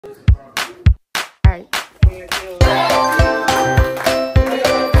Hi.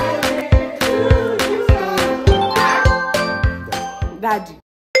 Daddy.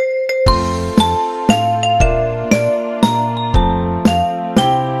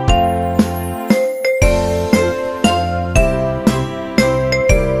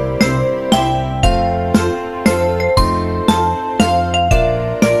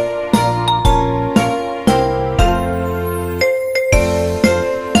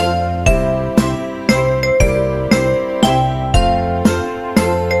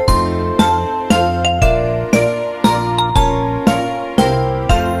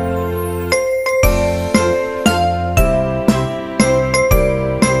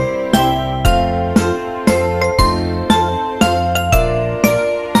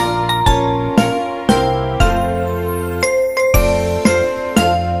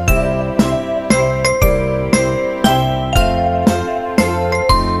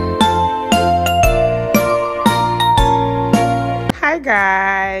 Hi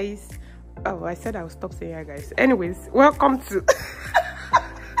guys. Oh, I said I would stop saying hi guys. Anyways, welcome to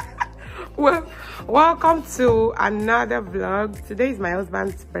welcome to another vlog. Today is my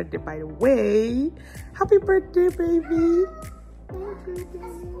husband's birthday, by the way. Happy birthday, baby.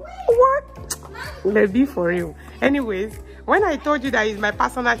 What? Baby, for real. Anyways, when I told you that he's my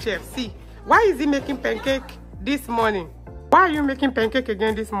personal chef, see, why is he making pancake this morning? Why are you making pancake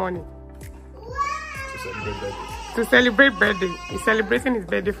again this morning? To celebrate birthday. He's celebrating his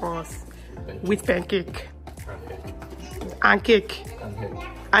birthday for us with pancake and cake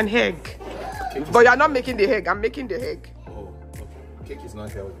and egg. But you're not making the egg. I'm making the egg. Oh, okay. Cake is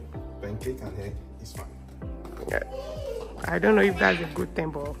not healthy. Pancake and egg is fine. Yeah. I don't know if that's a good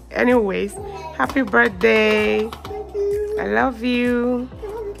thing, but anyways, happy birthday. Thank you. I love you.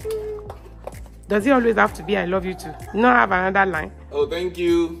 Does it always have to be I love you too? No, I have another line. Oh, thank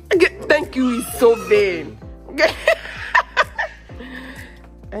you. Thank you is so vain. Okay.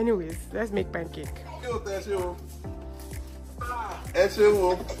 Anyways, let's make pancake. Amen.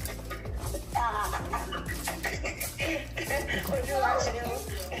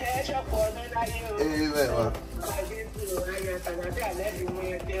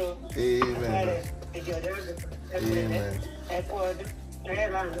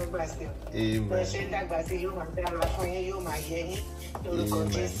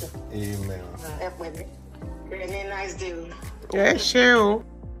 Really nice day. Yeah, sure.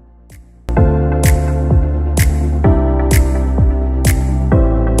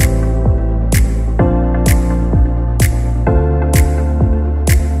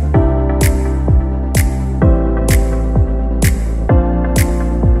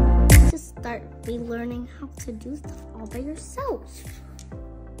 Just start relearning how to do stuff all by yourself.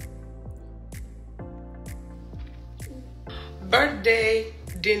 Birthday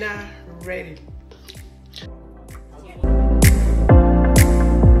dinner ready.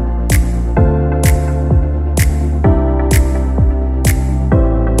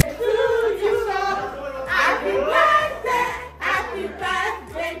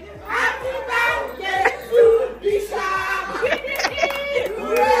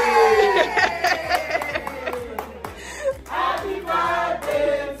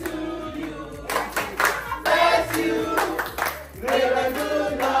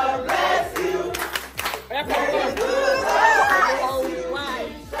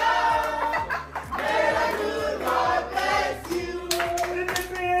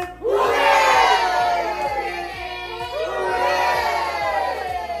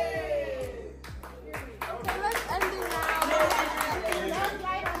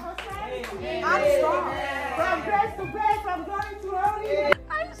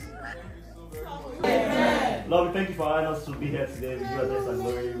 Lord, we thank you for allowing us to be here today. We give you thanks and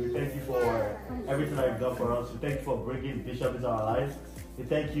glory. We thank you for everything that you've done for us. We thank you for bringing Bishop into our lives. We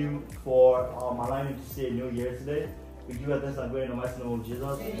thank you for allowing him to see a new year today. We give you thanks and glory in the mighty name of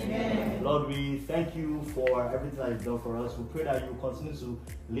Jesus. Amen. Lord, we thank you for everything that you've done for us. We pray that you continue to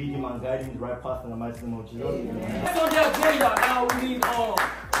lead him and guide him in the right path in the mighty name of Jesus. Amen. So now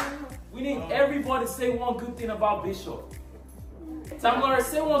we need everybody to say one good thing about Bishop. Tamara,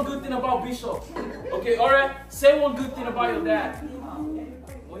 say one good thing about Bishop. Okay, alright? Say one good thing about your dad.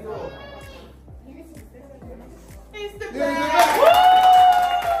 He's the best.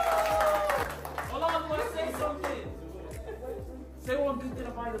 Hold on, let's say something. Say one good thing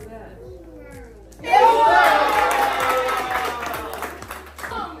about your dad.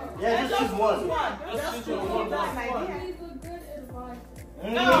 Yeah, just choose one. Just choose one.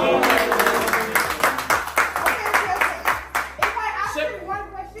 One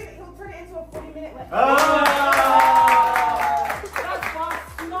question, he'll turn it into a 40-minute lecture. That's fine.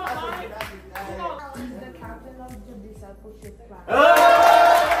 She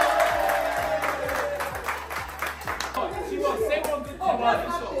wants say one good thing about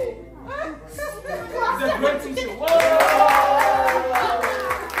Bishop. He's a great teacher. Whoa!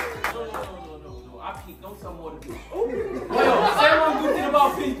 No. I peaked. Don't tell more to do. Yo, say one good thing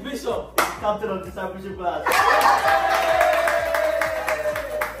about Bishop. Captain of discipleship class.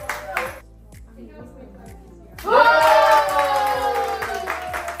 He's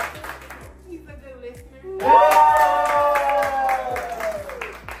a good listener.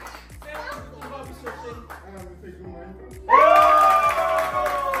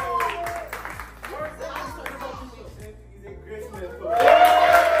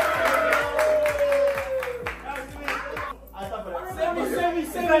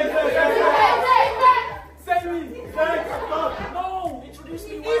 No, introduce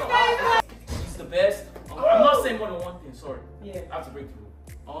me well. He's the best. I'm not saying more than one thing. Sorry. Yeah. I have to break through.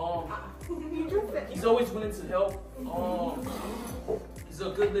 He's always willing to help. He's a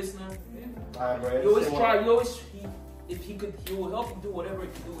good listener. He always try. If he could, he will help you do whatever he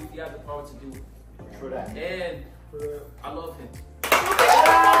can do if he has the power to do it. For that. And I love him.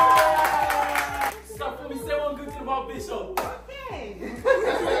 Stop for me. Say one good thing about Bishop. Okay.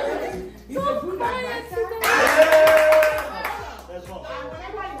 He's a good advisor. That's wrong. And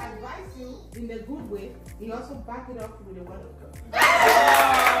whenever he advises you in a good way, he also back it up with the word of God.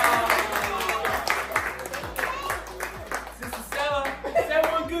 Sister Stella, say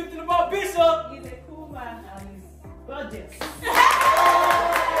one good thing about Bishop. He's a cool man and he's gorgeous.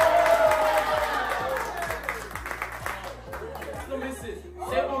 So listen,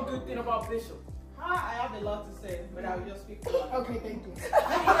 say one good thing about Bishop. I have a lot to say, but I will just speak one. Okay, thank you.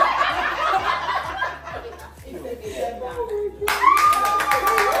 It's a good man.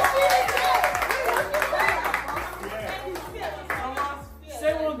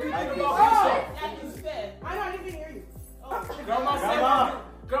 Say one good thing about Bishop. That is fair. I don't even hear you.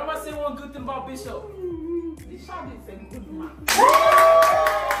 Grandma, say one good thing about Bishop. Bishop is a good man.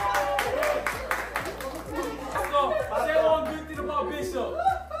 So, say one good thing about Bishop.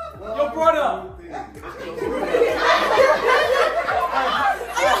 Your brother.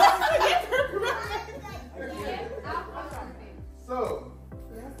 So,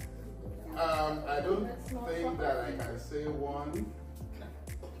 I don't think that I can say one thing.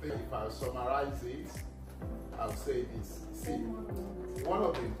 If I summarize it, I'll say this. See, one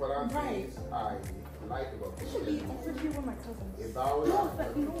of the important things I like about Christianity about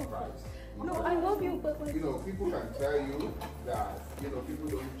Christ. No, I love you, but like... You know, people can tell you that, people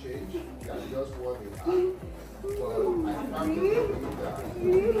don't change, they are just what they are. But I firmly believe that,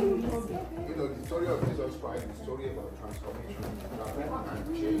 the story of Jesus Christ is a story about transformation. That people can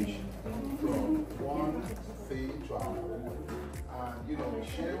change from one thing to another. And,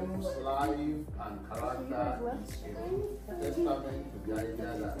 Shem's life and character is a testament to the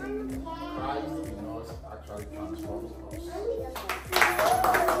idea that Christ in us actually transforms us.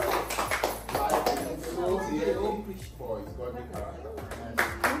 Life is so dearly for his godly character.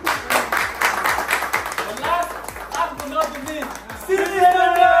 And last but not the least, you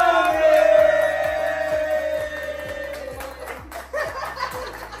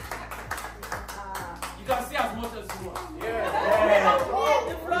can see as much as you want.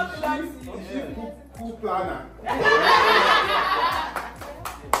 Cool planner.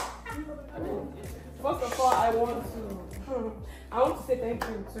 First of all, I want to say thank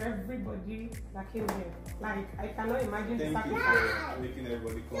you to everybody that came here. Like, I cannot imagine the sacrifice. Making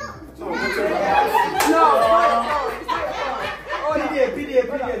everybody come. No. PDA.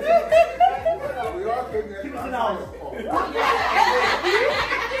 We all came here.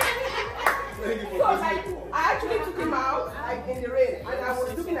 So, like, I actually took him out, like, in the rain, and I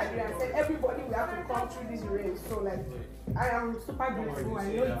was looking at you and said, everybody will have to come through this rain. So, like, I am super grateful. I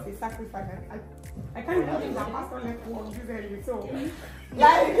know it's a sacrifice. I can't believe that Pastor left work this early. So,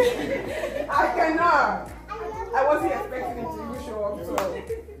 like, I cannot. I wasn't expecting him to show up. So,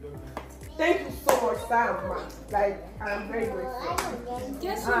 thank you so much, Sam, man. Like, I'm very grateful.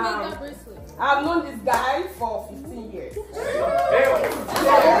 Guess who made that bracelet? I've known this guy for 15 years.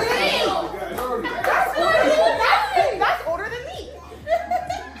 That's older than me.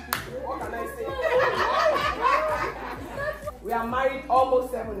 What can I say? We are married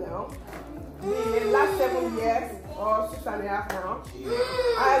almost 7 now. The last 7 years, or 6.5 now,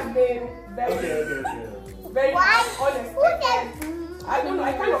 I've been very unexpected. I don't know,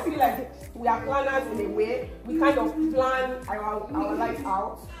 I kind of feel like we are planners in a way. We kind of plan our life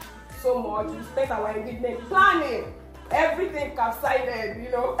out so much. We spent our engagement planning. Everything capsided,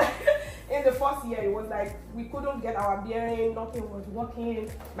 In the first year, it was like we couldn't get our bearing, nothing was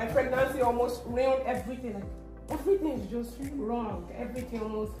working. My pregnancy almost ruined everything. Like, everything is just wrong. Everything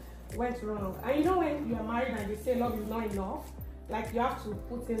almost went wrong. And you know when you are married and they say love is not enough, like you have to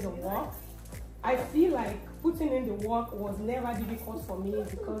put in the work. I feel like putting in the work was never difficult for me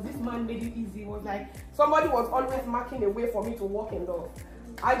because this man made it easy. It was like somebody was always marking a way for me to walk in love.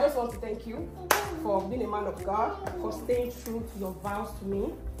 I just want to thank you for being a man of God, for staying true to your vows to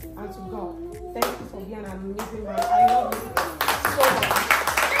me and to God. Thank you for being an amazing man. I love you so much.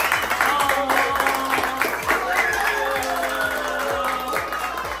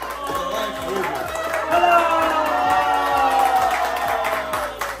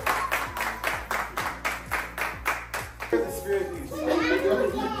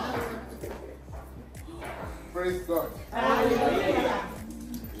 Praise God. Hallelujah.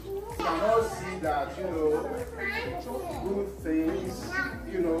 You can all see that, good things,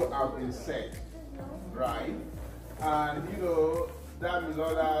 have been said, right? And,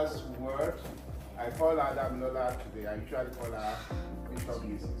 Damilola's word, I call her Damilola today. I usually call her Bishop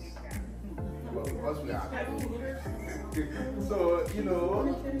Mrs. Well, because we are. So,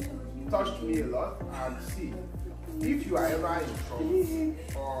 touched me a lot. And see, if you are ever in trouble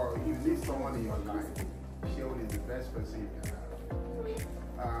or you need someone in your life, Sheol is the best person you can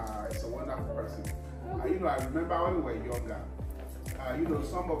have. It's a wonderful person. I remember when we were younger,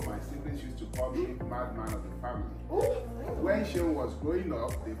 some of my siblings used to call me madman of the family. When Sheol was growing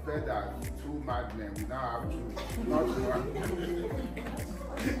up, they felt that 2 madmen, we now have 2, not 1.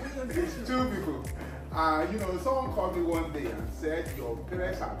 It's 2 people. Someone called me one day and said, your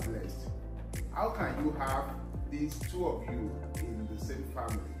parents are blessed. How can you have these 2 of you in the same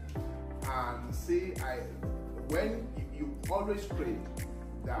family? And say, when you always pray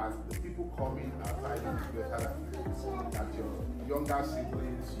that the people coming outside you is better than you, that your younger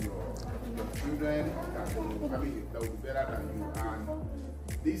siblings, your children, that they will be better than you. And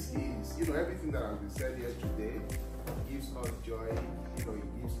this is, everything that has been said here today gives us joy, it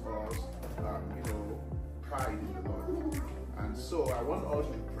gives us, pride in the Lord. And so I want us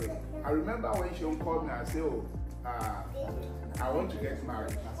to pray. I remember when Sean called me and said, I want to get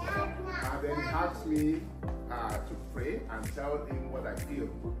married. And then he asked me to pray and tell him what I feel.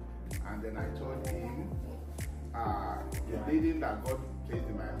 And then I told him the leading that God placed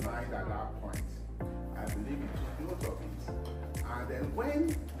in my mind at that point. I believe he took note of it. And then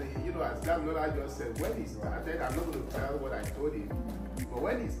when as Damilola just said, when he started, I'm not going to tell what I told him, but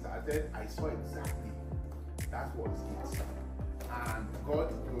when he started, I saw exactly that was it. And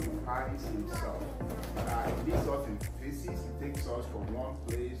God glorifies himself. He leads us in phases, he takes us from one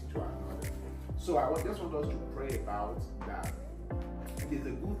place to another. So I just want us to pray about that. It is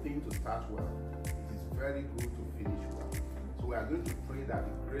a good thing to start well. It is very good to finish well. So we are going to pray that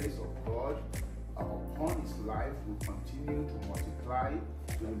the grace of God upon his life will continue to multiply,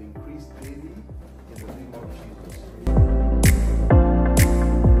 it will increase daily in the name of Jesus.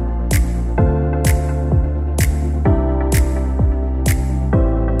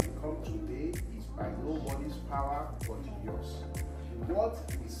 What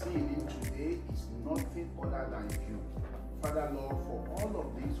we see in him today is nothing other than you. Father Lord, for all of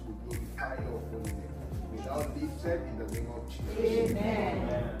this we glorify your holy name. We now lifted in the name of Jesus.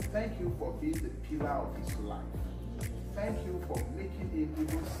 Amen. Thank you for being the pillar of his life. Thank you for making him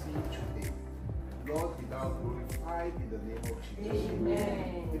even see today. Lord, be now glorified in the name of Jesus.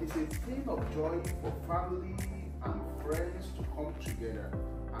 Amen. It is a thing of joy for family and friends to come together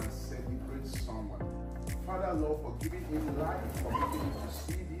and celebrate someone. Father, Lord, for giving him life, for making him to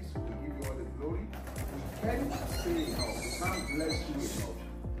see this, we give you all the glory. We can't say enough, we can't bless you enough.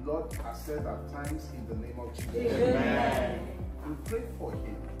 Lord, accept our thanks in the name of Jesus. Amen. We pray for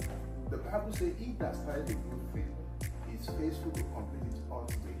him. The Bible says, he that started a good thing is faithful to complete it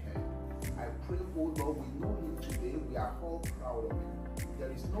unto the end. I pray, oh Lord, we know him today, we are all proud of him.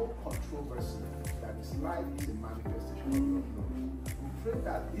 There is no controversy that his life is a manifestation of your glory. We pray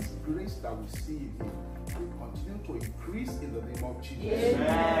that this grace that we see in him will continue to increase in the name of Jesus.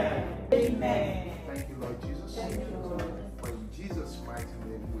 Amen. Amen. Thank you, Lord Jesus. Thank you, Lord. For in Jesus' mighty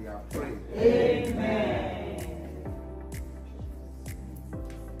name we are praying. Amen.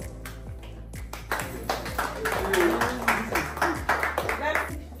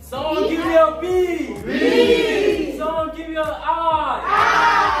 Someone give me a B. B. Someone give me an I.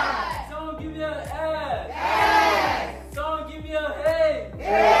 Someone give me an S. Someone give me an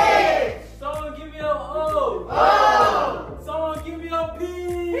A. Someone give me an O. Someone give me a P.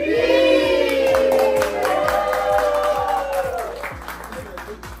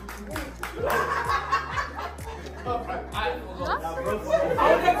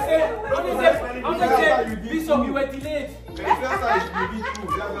 I want to say, Bishop, you were delayed. That's how you be true.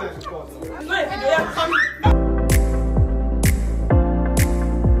 That's what I suppose.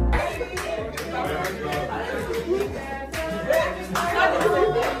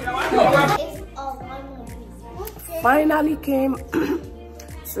 finally came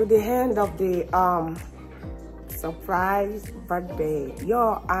to the end of the surprise birthday.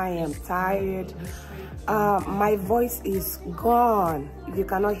 Yo, I am tired. My voice is gone, if you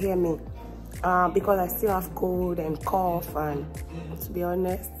cannot hear me, because I still have cold and cough, and to be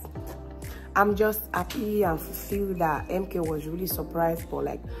honest, I'm just happy and fulfilled that MK was really surprised, but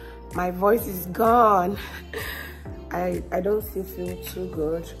like my voice is gone. I don't still feel too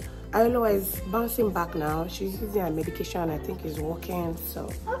good. I don't know, it's bouncing back now. She's using her medication, I think it's working. So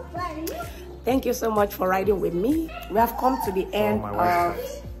thank you so much for riding with me. We have come to the end of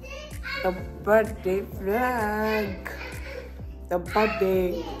the birthday vlog. The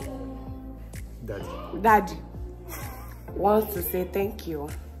birthday daddy wants to say thank you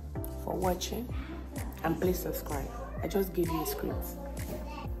for watching, and please subscribe. I just gave you a script.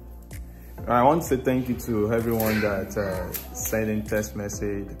 I want to say thank you to everyone that sent in text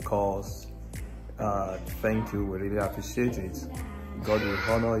message, calls. Thank you, we really appreciate it. God will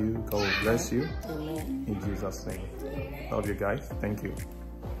honor you, God will bless you. Amen. In Jesus' name. Love you guys, thank you.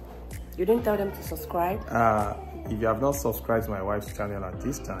 You didn't tell them to subscribe? If you have not subscribed to my wife's channel at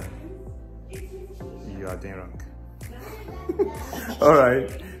this time, you are doing wrong.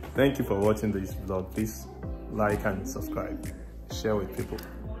 Alright, thank you for watching this vlog. Please like and subscribe, share with people.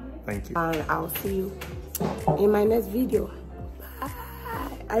 Thank you. And I'll see you in my next video. Bye.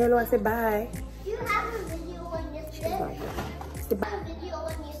 I don't know what to say bye. You have a video when you say Bye. a video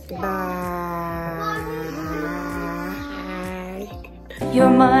when you say Bye. You're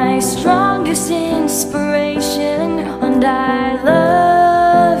my strongest inspiration, and I love